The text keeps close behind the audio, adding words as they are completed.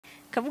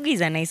Kabugi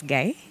is a nice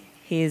guy.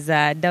 He's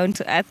a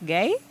down-to-earth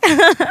guy.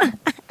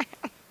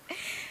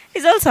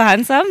 He's also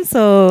handsome,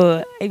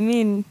 so I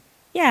mean,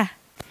 yeah.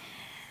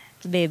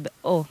 Babe,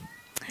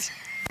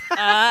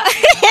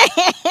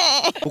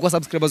 Uko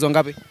subscribers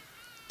wangapi?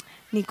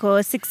 Niko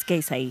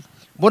 6K sahi.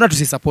 Mbona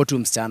tusisupport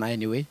msichana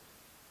anyway?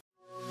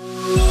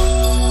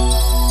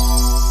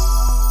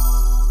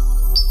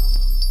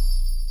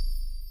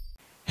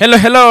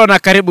 Hello na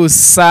karibu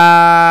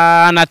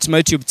sana to my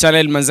YouTube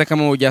channel. Manze,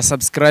 kama huja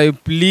subscribe,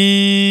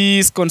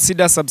 please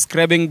consider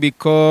subscribing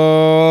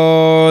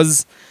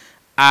because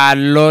a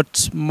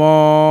lot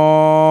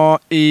more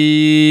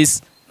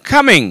is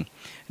coming.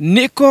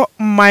 Niko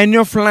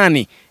maeneo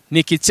fulani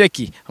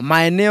nikicheki,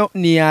 maeneo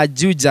ni ya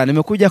Juja,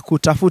 nimekuja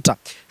kutafuta.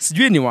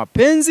 Sijui ni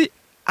wapenzi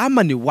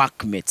ama ni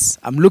workmates.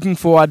 I'm looking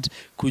forward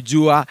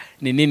kujua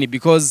ni nini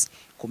because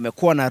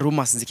kumekuwa na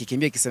rumors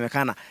zikikimbia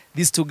kisemekana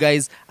these two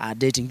guys are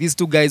dating. These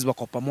two guys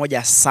wako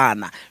pamoja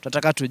sana.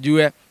 Tunataka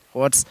tujue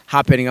what's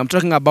happening. I'm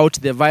talking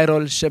about the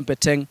viral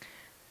Shembeteng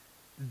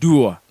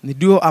duo. Ni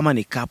duo ama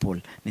ni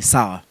couple? Ni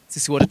sawa.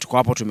 Sisi wote tuko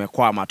hapo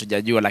tumekwama,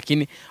 hatujajua,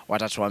 lakini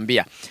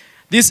watatuambia.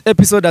 This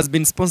episode has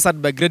been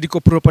sponsored by Gredico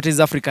Properties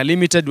Africa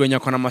Limited, wenye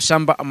wako na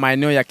mashamba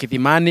maeneo ya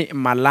Kithimani,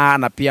 Malaa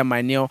na pia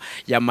maeneo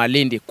ya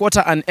Malindi.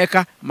 Quarter an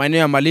acre maeneo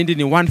ya Malindi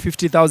ni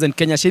 150,000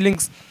 Kenya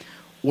shillings.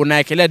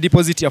 Unaekelea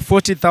deposit ya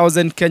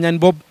 40,000 Kenyan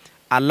bob,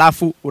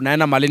 alafu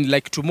unaenda Malindi.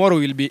 Like tomorrow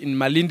we'll be in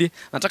Malindi.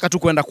 Nataka tu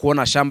kuenda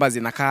kuona shamba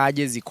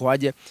zinakaaje,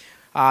 zikoaje.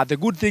 The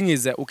good thing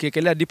is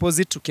ukiekelea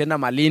deposit ukienda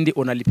Malindi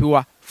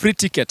unalipiwa free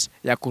ticket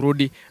ya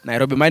kurudi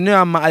Nairobi.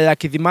 Maeneo ya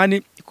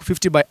Kithimani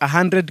 50 by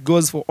 100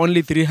 goes for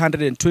only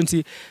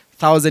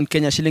 320,000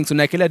 Kenya shillings.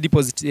 Unaekelea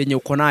deposit yenye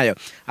uko nayo,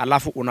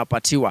 alafu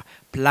unapatiwa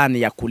plan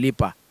ya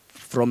kulipa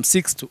from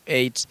 6 to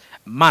 8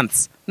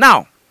 months.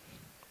 Now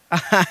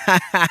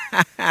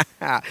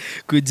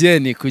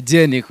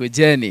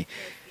kujeni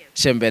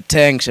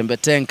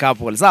Shembeteng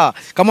couple. Sawa,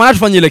 kama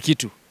wanatufanya ile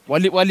kitu.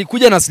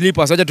 Walikuja na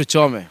slippers, wacha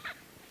tuchome.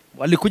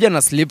 Walikuja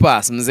na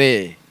slippers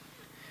mzee.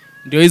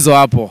 Ndio hizo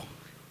hapo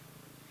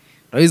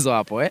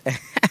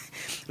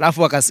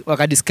Alafu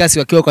wakadiscuss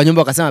wakiwa kwa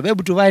nyumba, wakasema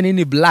babe tuvae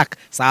nini black.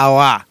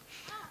 Sawa.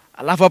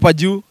 Alafu hapa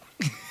juu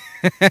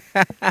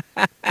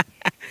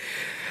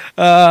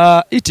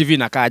hii TV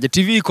nakaaje?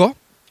 TV iko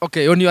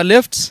okay. On your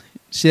left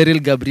Sheryl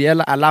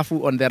Gabriela,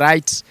 alafu on the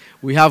right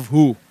we have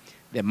who?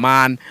 The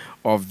man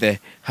of the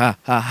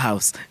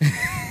house.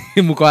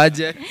 Mko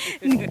aje?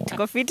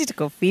 Tuko fiti,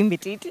 tuko fimbi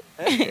titi.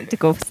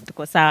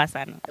 Tuko sawa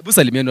sana. Hebu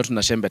salimieni watu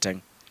na Shembeteng.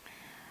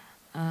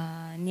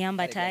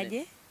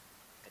 Niambataje?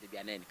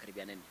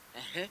 Karibianeni.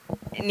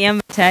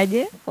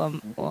 Niambataje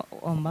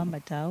wa mbamba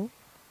tau.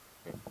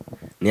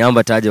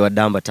 Niambataje wa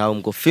damba tau,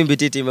 mko fimbi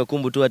titi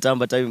imekumbu tu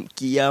atamba tau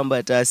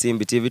kiamba ta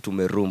simbi TV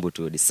tumerumbu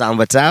tu.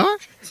 Samba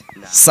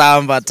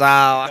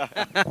tawa.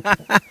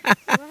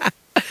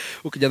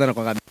 Ukijana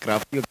kwa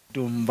craft hiyo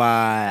kitu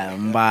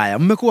mbaya.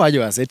 Mmekuwa aje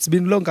wasa? It's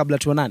been long kabla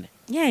tuonane.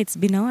 Yeah, it's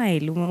been a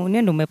while.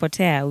 Unendo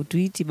umepotea,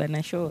 utuiti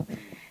bana show.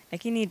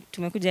 Lakini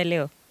tumekuja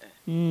leo.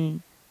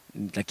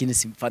 Lakini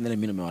finally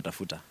mimi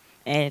nimewatafuta.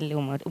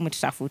 Leo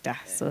umetutafuta.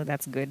 So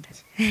that's good.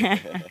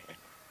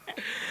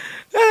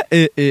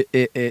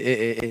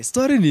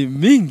 Story ni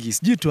mingi,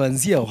 sijui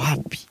tuanzia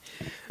wapi.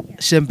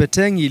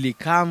 Shembeteng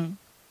ilikam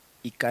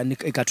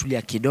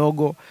ikatulia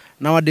kidogo.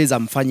 Nowadays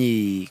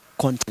amfanyi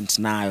content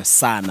nayo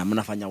sana.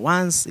 Mnafanya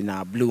once in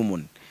a blue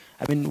moon.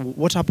 I mean,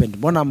 what happened?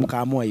 Mbona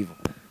mkaamua hivyo?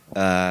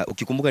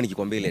 Ukikumbuka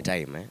nikikwambia ile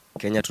time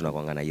Kenya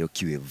tunakuanga na hiyo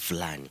kiwe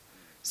fulani.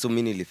 So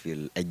mimi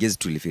nilifeel, I guess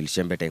tulifeel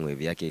Shembeteng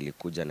wave yake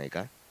ilikuja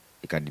na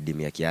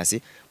ikadidimia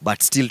kiasi,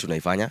 but still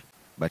tunaifanya,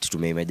 but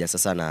tumeimeja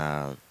sasa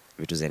na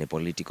vitu zenye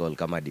political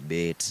kama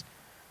debate,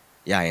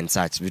 yeah, and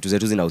such. Vitu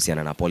zetu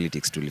zinahusiana na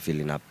politics, tulifeel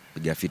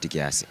inapiga fiti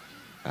kiasi.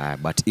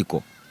 But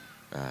iko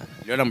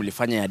Liona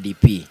mlifanya ya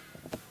DP.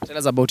 Tell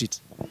us about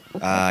it.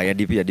 Ya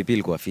DP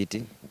ilikuwa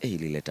fiti.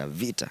 Ilileta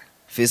vita.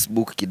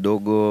 Facebook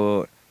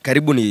kidogo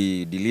karibu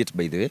ni delete,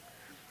 by the way.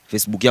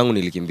 Facebook yangu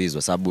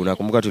nilikimbizwa sababu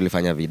nakumbuka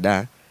tulifanya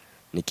vida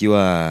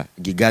nikiwa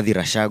Gigadhi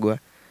Rashagwa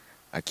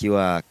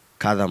akiwa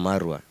Kadha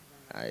Marwa.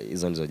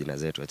 Hizo ndizo jina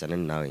zetu,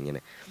 achaneni nao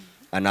wengine.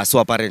 Na so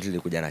apparently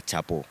nilikuja na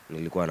chapo.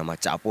 Nilikuwa na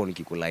machapo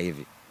nikikula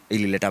hivi.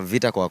 Ilileta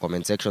vita kwa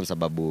comment section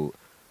sababu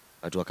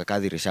watu wa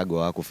Kadhi Rashagwa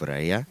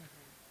hawakufurahia.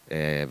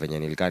 Venye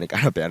nilikaa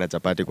nikapeana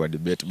chapati kwa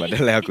debate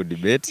badala ya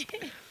kudebate.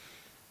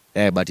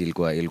 But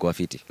ilikuwa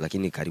fiti,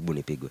 lakini karibu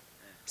nipigwe.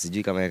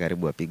 Sijui kama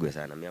karibu apigwe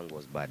sana. Mimi yangu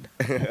was bad.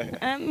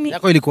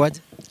 Yako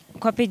ilikuwaje?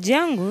 Kwa page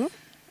yangu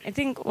I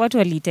think watu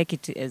wali take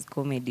it as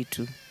comedy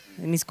too.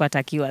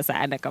 Nisikuatakiwa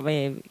sana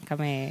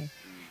kama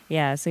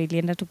yeah, so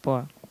ilienda tu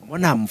poa.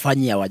 Mbona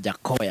mfanyi ya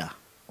Wajakoya?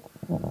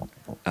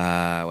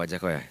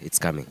 Wajakoya it's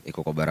coming.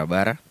 Iko kwa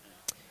barabara.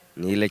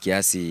 Ni ile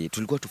kiasi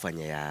tulikuwa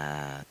tufanya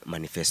ya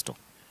manifesto.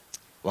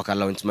 Waka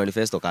launch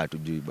manifesto kaa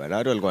tujui bana.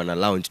 Watu walikuwa na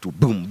launch tu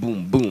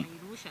boom.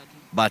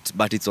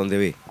 But it's on the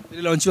way.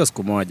 Ile launchiwa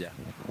siku moja.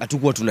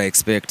 Hatukuwa tuna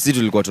expect. Sisi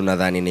tulikuwa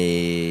tunadhani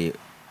ni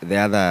the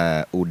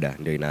other UDA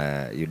ndio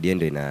UDA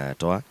ndio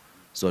inatoa.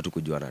 So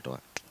hatukujua anatoa.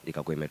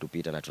 Ikakuwa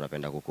imetupita na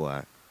tunapenda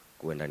kukua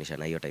kuendanisha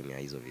na hiyo time ya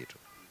hizo vitu.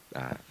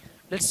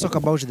 Let's talk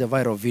about the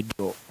viral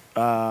video.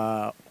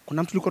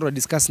 Kuna mtu tulikuwa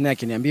tunadiscuss naye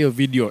akiniambia hiyo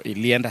video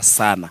ilienda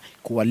sana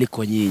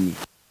kuwaliko nyinyi.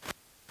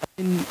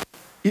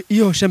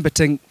 Hiyo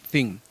Shembeteng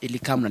thing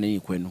ilikam na nini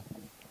kwenu?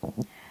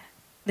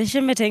 The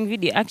Shembeteng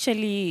video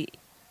actually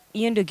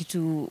hiyo ndio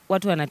kitu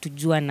watu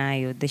wanatujua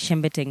nayo, the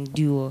Shembeteng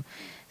duo.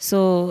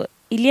 So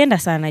ilienda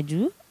sana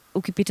juu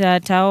ukipita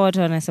tao watu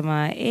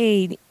wanasema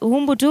hey,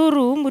 humbu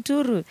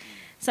turu.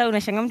 Sasa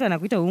unashanga mtu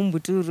anakuita humbu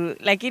turu,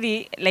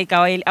 lakini like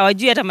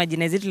hawajui hata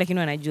majina zetu, lakini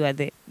wanajua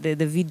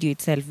the video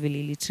itself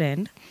really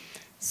trend.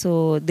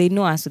 So they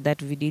know us with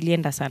that video.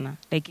 Ilienda sana,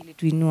 like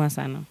ilituinua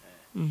sana.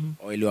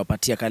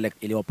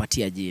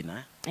 Iliwapatia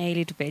jina.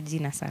 Ilitupea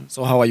jina sana.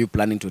 So how are you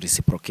planning to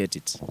reciprocate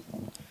it?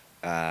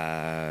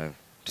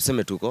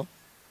 Tuseme tuko.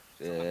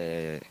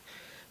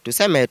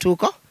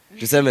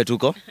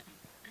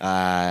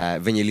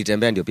 Venye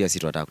ilitembea ndio pia sisi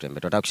tunataka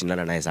kutembea. Tunataka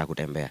kushindana naye saa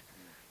kutembea.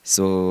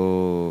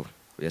 So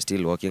we are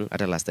still working.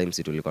 Hata last time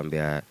si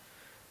tulikwambia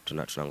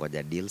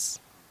tunangoja deals,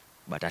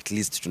 but at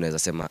least tunaweza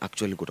sema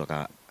actually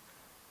kutoka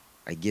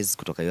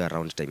hiyo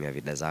around time ya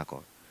vida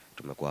zako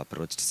tumekuwa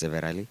approached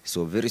severally.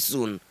 So very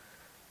soon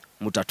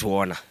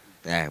mutatuona.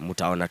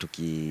 Mutaona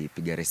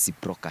tukipiga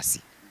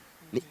reciprocity.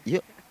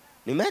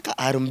 Nimeweka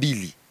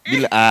R2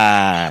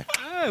 bila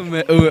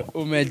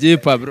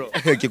umejipa bro.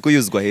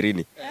 Kikuyu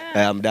kwaherini.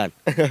 I'm done.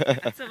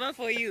 It's over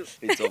for you.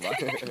 It's over.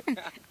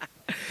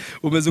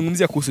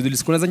 Umezungumzia kuhusu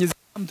deals. Kuna zenye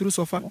through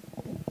so far?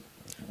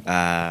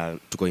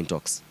 Tuko in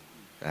talks.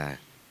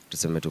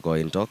 Tuseme tuko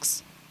in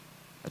talks.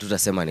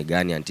 Tutasema ni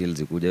gani until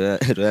zikuje.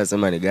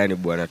 Tutasema ni gani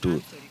bwana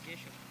tu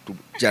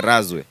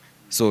charazwe.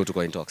 So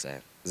tuko in talks.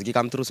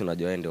 Zikikam through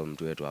unajua ndio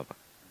mtu wetu hapa.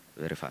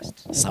 Very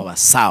fast.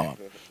 Sawa.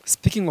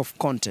 Speaking of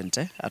content,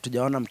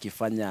 hatujaona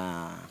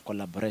mkifanya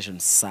collaboration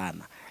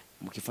sana.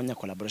 Mkifanya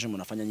collaboration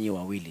mnafanya nyinyi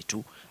wawili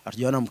tu.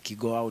 Hatujaona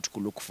mkigo out to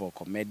look for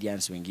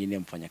comedians wengine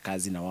mfanya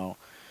kazi na wao.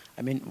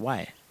 I mean,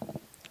 why?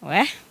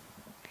 Okay.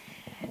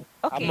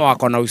 Ama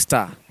wako na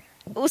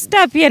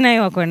usta pia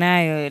nayo wako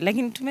nayo,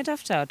 lakini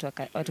tumetafuta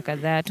watu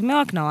kadhaa.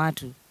 Tumewak na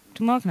watu.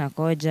 Tumewak na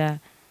Koja.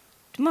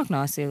 Tumewak na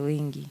wasee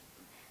wengi.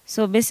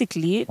 So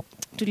basically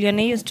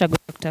tuliona hiyo struggle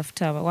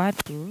kutafuta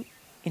watu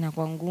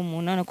inakuwa ngumu.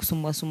 Unaona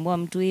kusumbua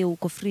mtu yeye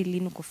uko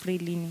free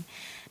lini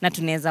na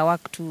tunaweza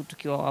work tu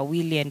tukiwa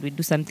wawili and we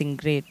do something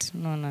great.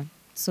 Unaona.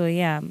 So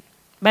yeah,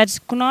 but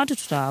kuna watu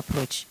tuta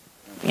approach.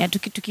 Yeah,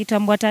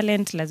 tukitambua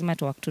talent lazima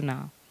tu work tu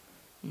nao.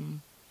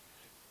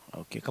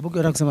 Okay, Kabugi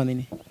unataka kusema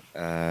nini?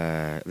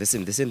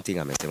 The same thing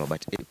amesema,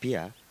 but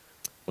pia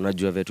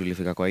unajua vitu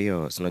tulifika kwa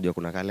hiyo, unajua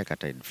kuna kale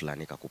tide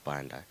fulani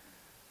kakupanda.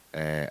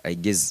 I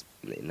guess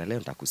na leo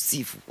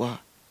nitakusifu.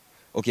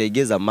 Okay, I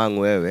guess among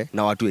wewe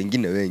na watu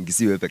wengine wengi,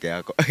 si wewe peke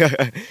yako.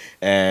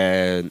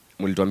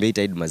 Mlituambia hii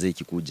tide mazee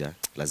ikikuja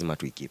lazima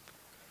tuikeep.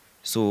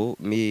 So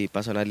me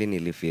personally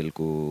nilifeel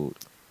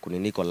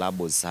kunini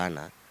collabs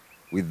sana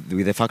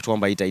with the fact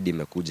kwamba hii tide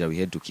imekuja. We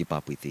had to keep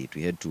up with it.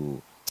 We had to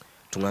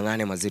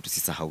tungangane mazee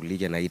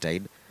tusisahaulike na hii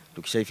tide.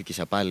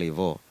 Tukishaifikisha pale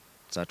hivyo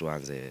sasa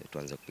tuanze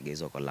kupiga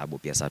hizo collab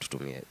pia sasa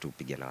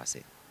tupige na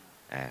wase.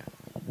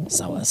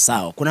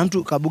 Sawa. Kuna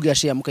mtu Kabugi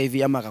ashiamka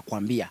hivi ama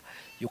akakwambia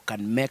you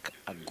can make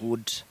a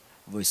good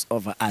voice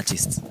over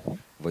artist?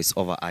 Voice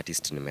over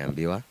artist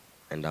nimeambiwa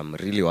and I'm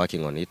really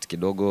working on it.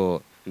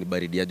 Kidogo ni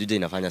baridi ya juja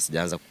inafanya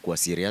sijaanza kukua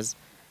serious.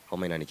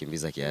 Kama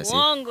inanikimbiza kiasi.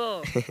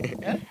 Wongo.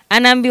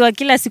 Anaambiwa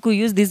kila siku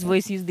use this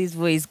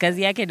voice.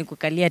 Kazi yake ni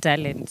kukalia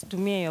talent.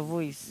 Tumia your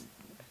voice.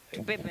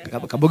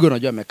 Kabugi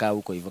unajua amekaa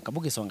huko hivyo.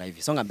 Kabugi songa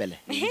hivi. Songa mbele.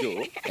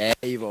 Ndio.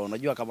 Hivyo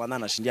unajua kama nana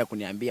anashindia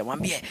kuniambia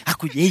mwambie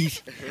akuje hivi.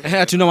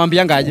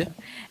 Tunamwambianga aje?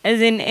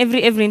 As in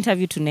every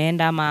interview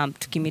tunaenda ama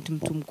tukimit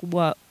mtu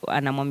mkubwa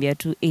anamwambia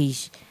tu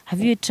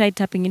have you tried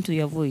tapping into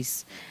your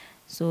voice?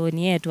 So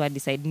ni yeye tu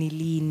decide ni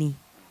lini.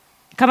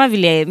 Kama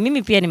vile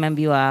mimi pia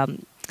nimeambiwa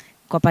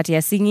kwa party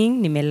ya singing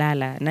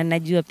nimelala na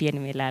najua pia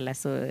nimelala,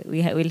 so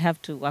we'll have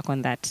to work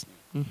on that.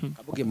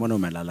 Kabugi mbona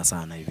umelala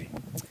sana hivi?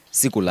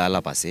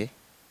 Sikulala pase.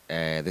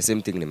 The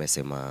same thing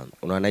nimesema,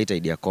 unaona hii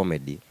idea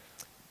comedy,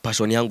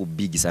 passion yangu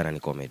big sana ni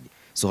comedy.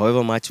 So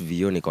however much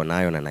VO niko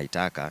nayo na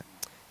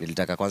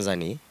nilitaka kwanza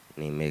ni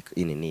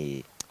make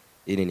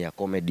ni ya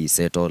comedy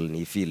settle,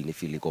 ni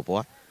feel iko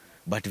poa.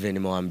 But then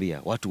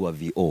nimewaambia watu wa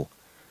VO,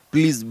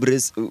 please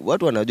brace,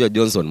 watu wanajua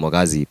Johnson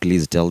Mokazi,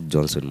 please tell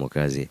Johnson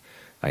Mokazi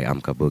I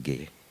am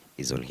Kabugi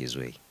is on his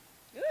way.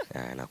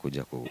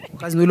 Nakuja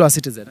kazi ni ule wa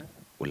Citizen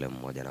ule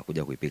mmoja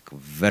nakuja kuipick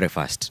very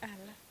fast.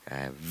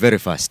 Very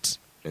fast.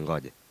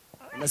 Ngoje.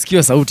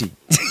 Unasikia sauti?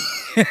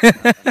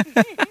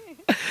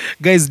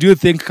 Guys, do you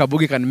think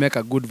Kabugi can make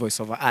a good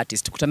voice over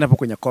artist? Kutana hapo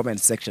kwenye comment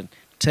section.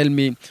 Tell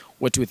me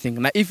what you think.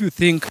 Na if you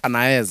think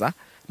anaweza,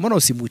 mbona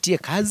usimutie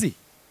kazi?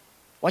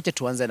 Wacha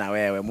tuanze na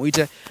wewe.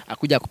 Muite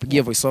akuja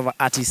akupigie voice over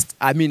artist.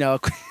 Amina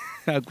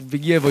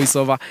akupigie voice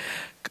over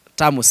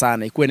tamu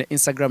sana. Ikuwe ni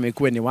Instagram,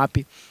 ikuwe ni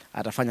wapi,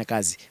 atafanya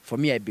kazi. For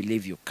me, I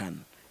believe you can.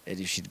 And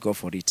you should go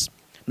for it.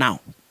 Now,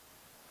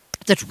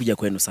 acha tukuja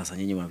kwenu sasa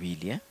nyinyi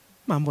wawili,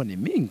 Mambo ni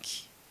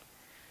mingi.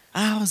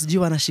 sijui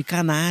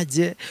wanashikana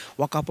aje,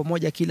 waka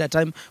pamoja kila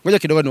time. Ngoja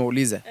kidogo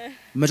niwaulize.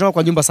 Mmetoka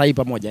kwa nyumba sahi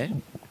pamoja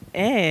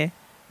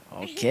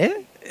Okay.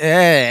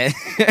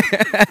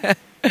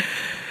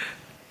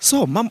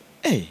 So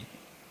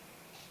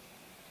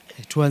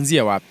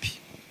tuanzie wapi?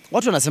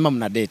 Watu wanasema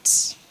mna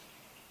date.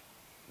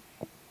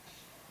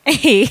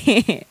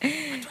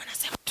 Watu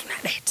wanasema tuna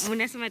date.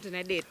 Unasema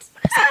tuna date.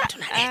 Wanasema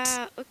tuna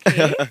date.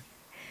 Okay.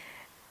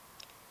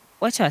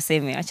 Wacha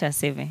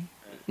waseme.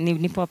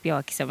 Nipo pia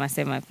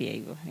wakisema pia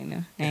hivyo, you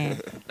know.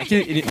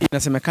 Lakini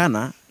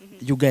inasemekana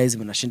you guys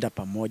mnashinda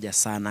pamoja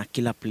sana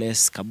kila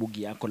place.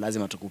 Kabugi yako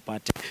lazima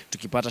tukupate,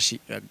 tukipata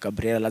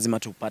Gabriela lazima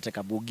tukupate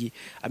Kabugi.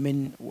 I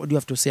mean, what do you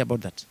have to say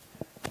about that?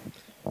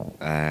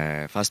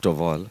 First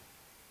of all,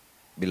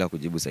 bila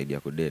kujibu saidi ya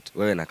kudate,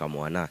 wewe na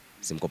Kamwana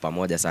simko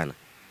pamoja sana.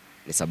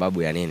 Ni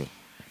sababu ya nini?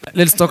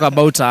 Let's talk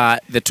about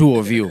the two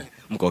of you.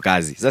 Mko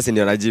kazi. Sasa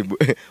ndio najibu.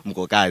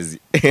 Mko kazi.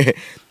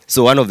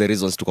 So one of the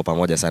reasons tuko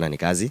pamoja sana ni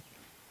kazi.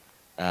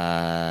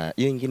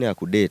 Hiyo ingine ya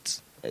kudate,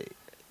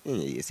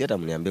 si hata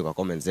mniambie kwa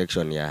comment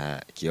section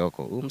ya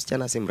Kioko, huyu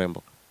msichana si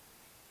mrembo.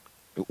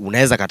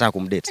 Unaweza kataa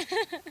kumdate?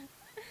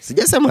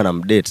 Sijasema na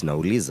mdate,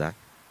 nauliza.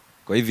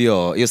 Kwa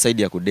hivyo hiyo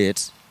side ya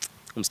kudate,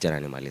 msichana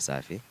ni mali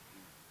safi.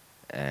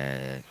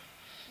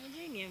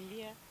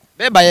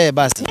 Beba yeye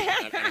basi.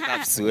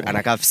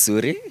 Anakaa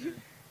vizuri.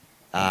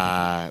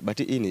 But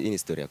hii ni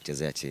story ya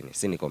kuchezea chini.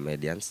 Si ni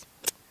comedians.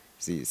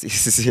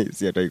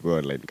 Si hata iko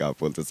online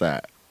couple.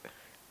 Sasa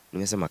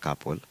nimesema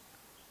couple.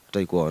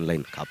 Hata iko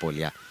online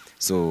couple ya.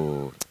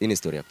 So hii ni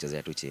story ya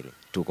kuchezea tu chini.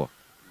 Tuko.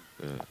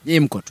 Yeye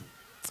mko tu.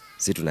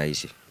 Si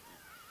tunaishi.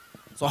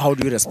 So how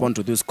do you respond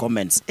to those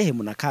comments?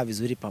 Mnakaa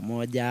vizuri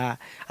pamoja,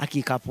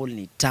 aki couple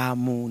ni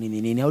tamu,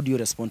 nini. How do you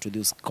respond to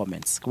those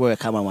comments? Wewe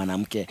kama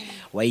mwanamke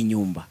wa hii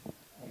nyumba.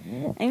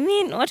 I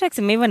mean, watu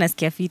wakisema hivyo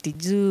nasikia fiti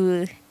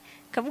juu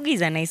Kabugi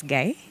is a nice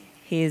guy.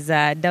 He's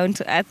a down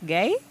to earth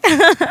guy.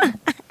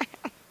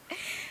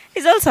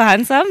 He's also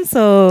handsome,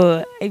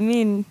 so I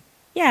mean,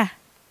 yeah.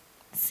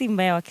 Si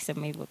mbaya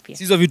wakisema hivyo pia.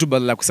 Sizo vitu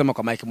badala kusema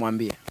kwa mic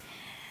mwambie.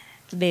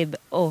 Babe,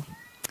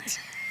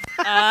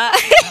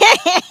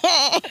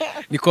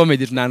 Ni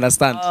comedy tuna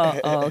understand.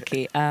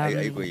 Okay.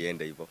 Haiko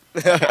iende hivyo.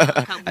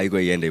 Haiko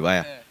iende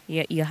hivyo.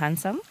 You're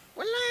handsome.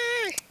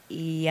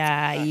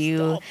 Yeah,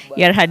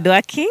 you're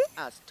hardworking.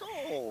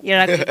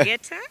 You're a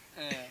go-getter.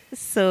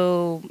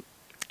 So,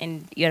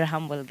 and you're a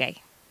humble guy.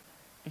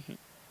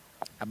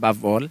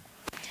 Above all,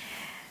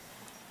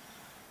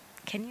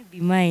 can you be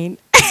mine?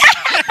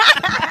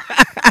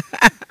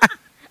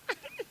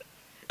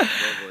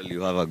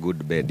 You have a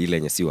good bed. Ile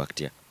yenye si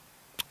waktia.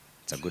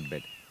 It's a good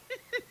bed.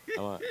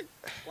 Wow.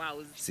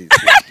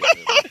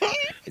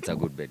 It's a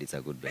good bed.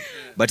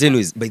 But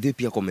anyways, by the way,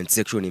 pia comment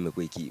section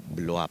imekuwa iki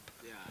blow up.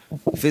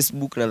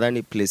 Facebook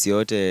nadhani place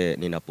yote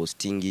nina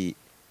postingi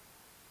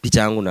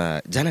picha yangu,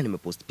 na jana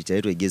nimepost picha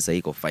yetu igeza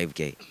iko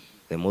 5k.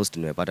 The most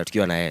nimepata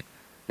tukiwa na yeye.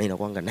 Na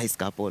inakuanga nice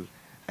couple.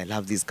 I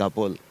love this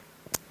couple.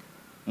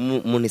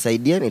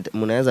 Munisaidie,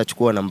 mnaweza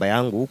chukua namba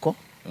yangu huko,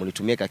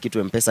 munitumie ka kitu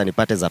M-Pesa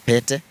nipate za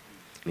pete,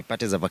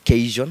 nipate za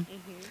vacation,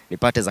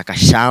 nipate za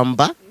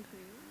kashamba.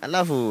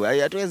 Alafu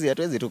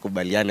hatuwezi tu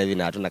kubaliana hivi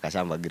na hatuna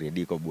kashamba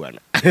Grediko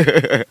bwana.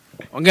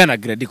 Ongea na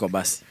Grediko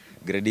basi.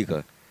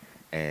 Grediko.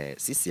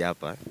 Sisi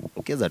hapa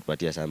ukiweza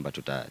tupatia shamba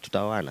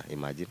tutawana,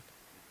 imagine.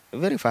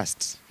 Very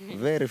fast.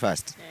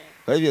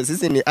 Kwa hivyo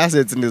sisi ni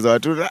assets ndizo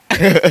hatuna.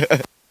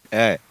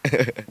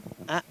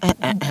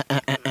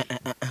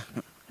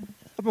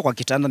 Hapo kwa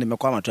kitanda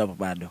nimekwama tu hapo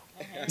bado.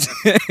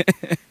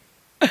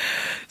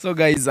 So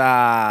guys,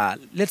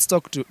 let's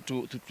talk to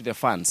the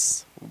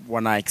fans.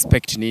 Wanna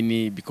expect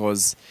nini,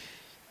 because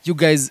you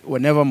guys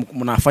whenever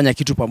mnafanya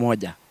kitu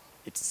pamoja,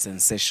 it's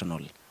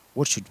sensational.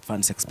 What should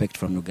fans expect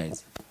from you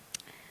guys?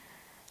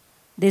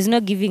 There's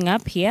no giving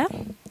up here.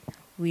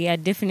 We are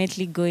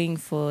definitely going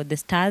for the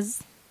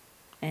stars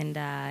and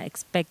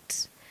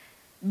expect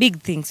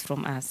big things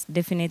from us.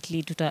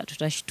 Definitely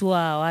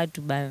tutashtua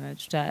watu bana,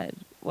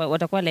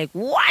 watakuwa like,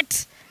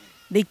 what?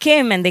 They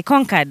came and they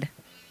conquered.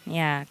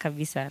 Yeah,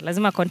 kabisa.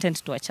 Lazima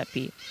content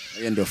tuwachapie.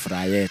 Hiyo ndio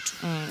furaha yetu.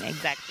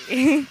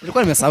 Exactly.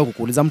 Nilikuwa nimesahau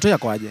kukuuliza mtoto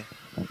yako aje?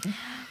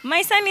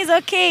 My son is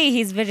okay.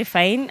 He's very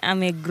fine.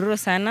 Amegrow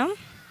sana.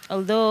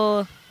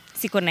 Although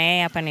siko na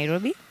yeye hapa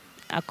Nairobi.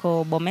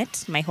 Ako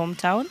Bomet, my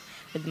hometown,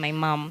 with my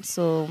mom.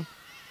 So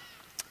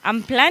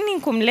I'm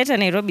planning kumleta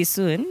Nairobi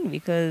soon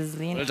because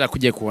Leta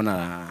kuja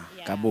kuona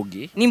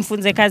Kabugi.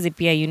 Nimfunze kazi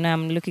pia,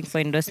 I'm looking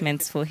for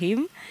endorsements for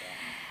him.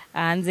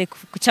 Aanze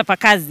kuchapa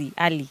kazi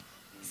ali.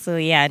 So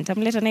yeah,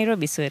 nitamleta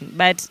Nairobi soon.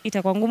 But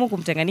itakuwa ngumu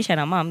kumtenganisha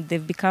na mom.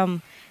 They've become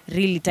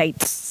really tight.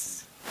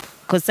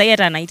 Because sasa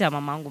hata anaita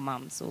mamangu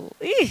mom. So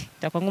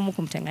itakuwa ngumu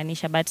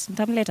kumtenganisha, but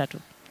nitamleta tu.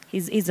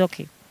 He's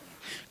okay.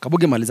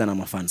 Kabugi maliza na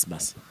mafans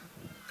basi.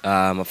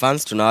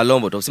 Mafans tuna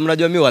walombo top. Si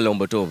mnajua mimi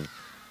walombo top.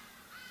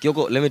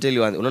 Kioko, let me tell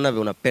you, unaona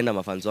vile unapenda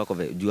mafans wako,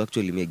 you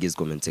actually me guess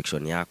comment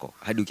section yako.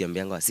 Hadi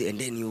ukiambianga si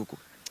endeni huko.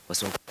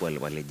 Wasi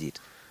wako legit.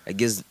 I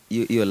guess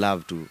you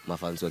love to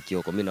mafans wa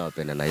Kioko. Mimi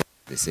nawapenda na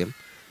the same.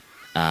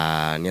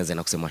 Nianze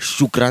na kusema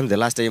shukran. The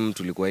last time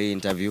tulikuwa hii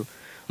interview,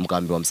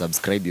 mkaambiwa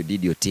msubscribe, you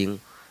did your thing.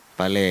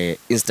 Pale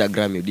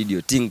Instagram you did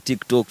your thing,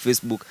 TikTok,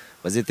 Facebook.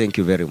 Wazi, thank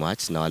you very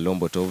much. Na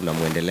walombo tov na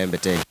muendelee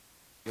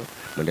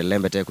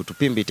Mbeteng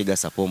kutupimbi tiga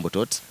sapombo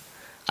tot.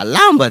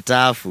 Alamba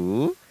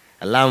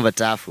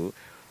tafu.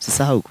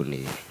 Usisahau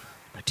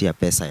patia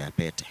pesa ya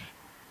pete.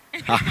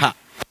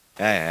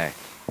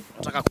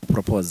 Nataka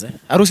kupropose.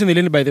 Harusi ni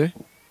lini by the way?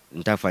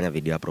 Nataka kufanya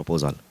video ya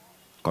proposal.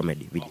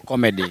 Comedy video.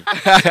 Comedy.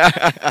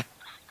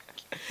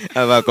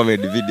 Ava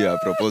comedy video ya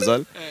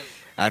proposal.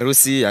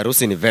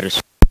 Harusi ni very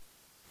short.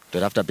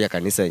 Tutafuta pia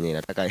kanisa yenye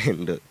inataka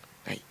endo.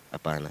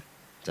 Hapana.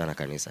 Jana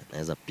kanisa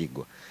naweza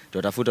pigwa.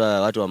 Tutafuta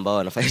watu ambao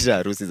wanafanya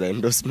harusi za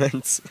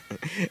endorsements.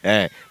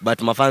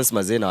 But mafans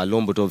mazee na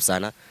walombo top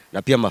sana.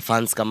 Na pia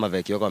mafans kama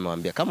Vekioko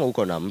amewambia kama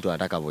uko na mtu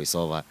anataka voice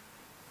over,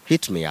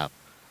 hit me up.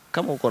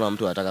 Kama uko na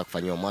mtu anataka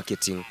kufanywa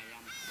marketing.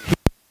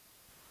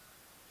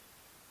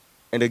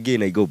 And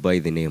again I go by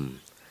the name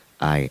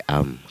I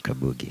am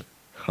Kabugi.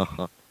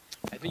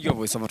 I think your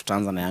voice over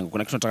tutaanza na yangu.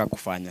 Kuna kitu nataka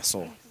kufanya,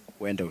 so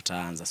uende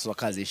utaanza. So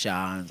kazi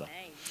ishaanza.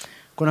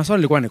 Kuna swali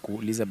nilikuwa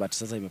nikuulize but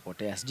sasa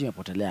imepotea. Sijui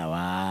imepotelea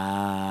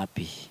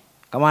wapi.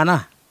 Kama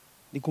ana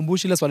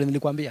nikumbushe ile swali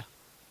nilikwambia.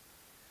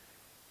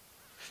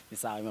 Ni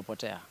sawa,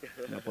 imepotea.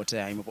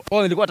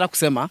 Oh, nilikuwa nataka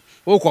kusema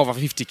wewe uko over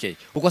 50k.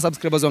 Uko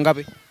subscribers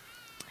wangapi?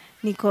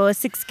 Niko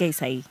 6k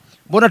sahi.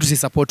 Mbona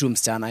tusisupport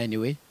msichana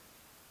anyway?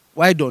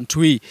 Why don't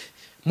we?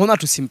 Mbona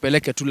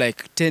tusimpeleke to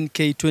like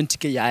 10k,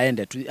 20k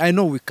aende? I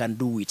know we can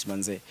do it,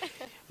 manze.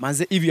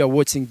 Manze, if you are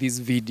watching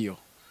this video,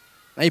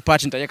 na hii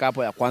part nitaweka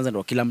hapo ya kwanza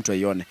ndio kila mtu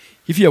aione.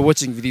 If you are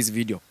watching this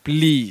video,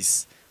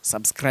 please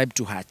subscribe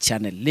to her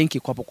channel. Link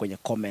iko hapo kwenye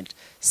comment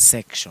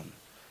section.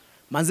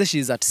 Manze, she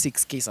is at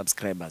 6k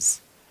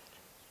subscribers.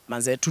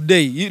 Manze,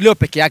 today, leo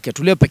peke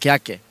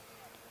yake.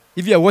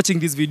 If you are watching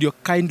this video,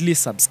 kindly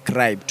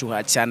subscribe to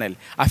her channel.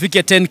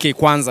 Afike 10k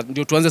kwanza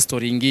ndio tuanze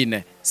story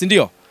nyingine. Si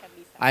ndio?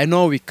 I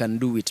know we can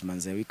do it,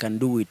 manze. We can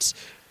do it.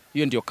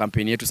 Hiyo ndio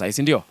campaign yetu sasa,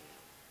 si ndio?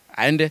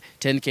 Aende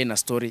 10k na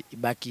story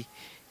ibaki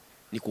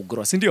ni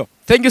kugrow, si ndio?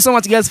 Thank you so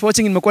much guys for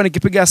watching. Nimekuwa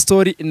nikipiga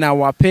story na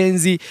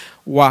wapenzi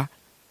wa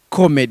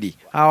comedy.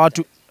 Hawa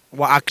watu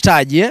wa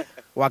actaji,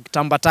 wa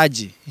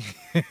tambataji.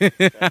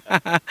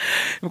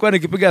 Nimekuwa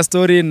nikipiga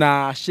story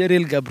na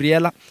Sheryl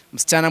Gabriela,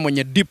 msichana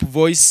mwenye deep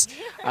voice,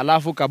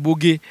 alafu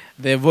Kabugi,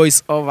 the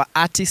voice over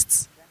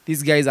artists.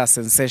 These guys are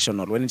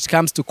sensational when it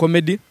comes to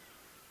comedy.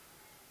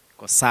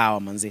 Kwa sawa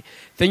manzi.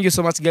 Thank you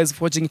so much guys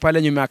for watching.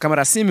 Pale nyuma ya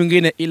kamera si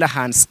mwingine ila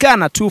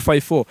Hanskana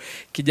 254,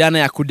 kijana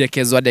ya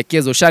kudekezwa,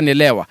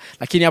 ushanielewa.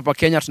 Lakini hapa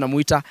Kenya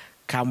tunamuita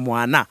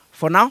Kamwana.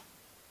 For now,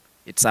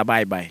 it's a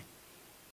bye bye.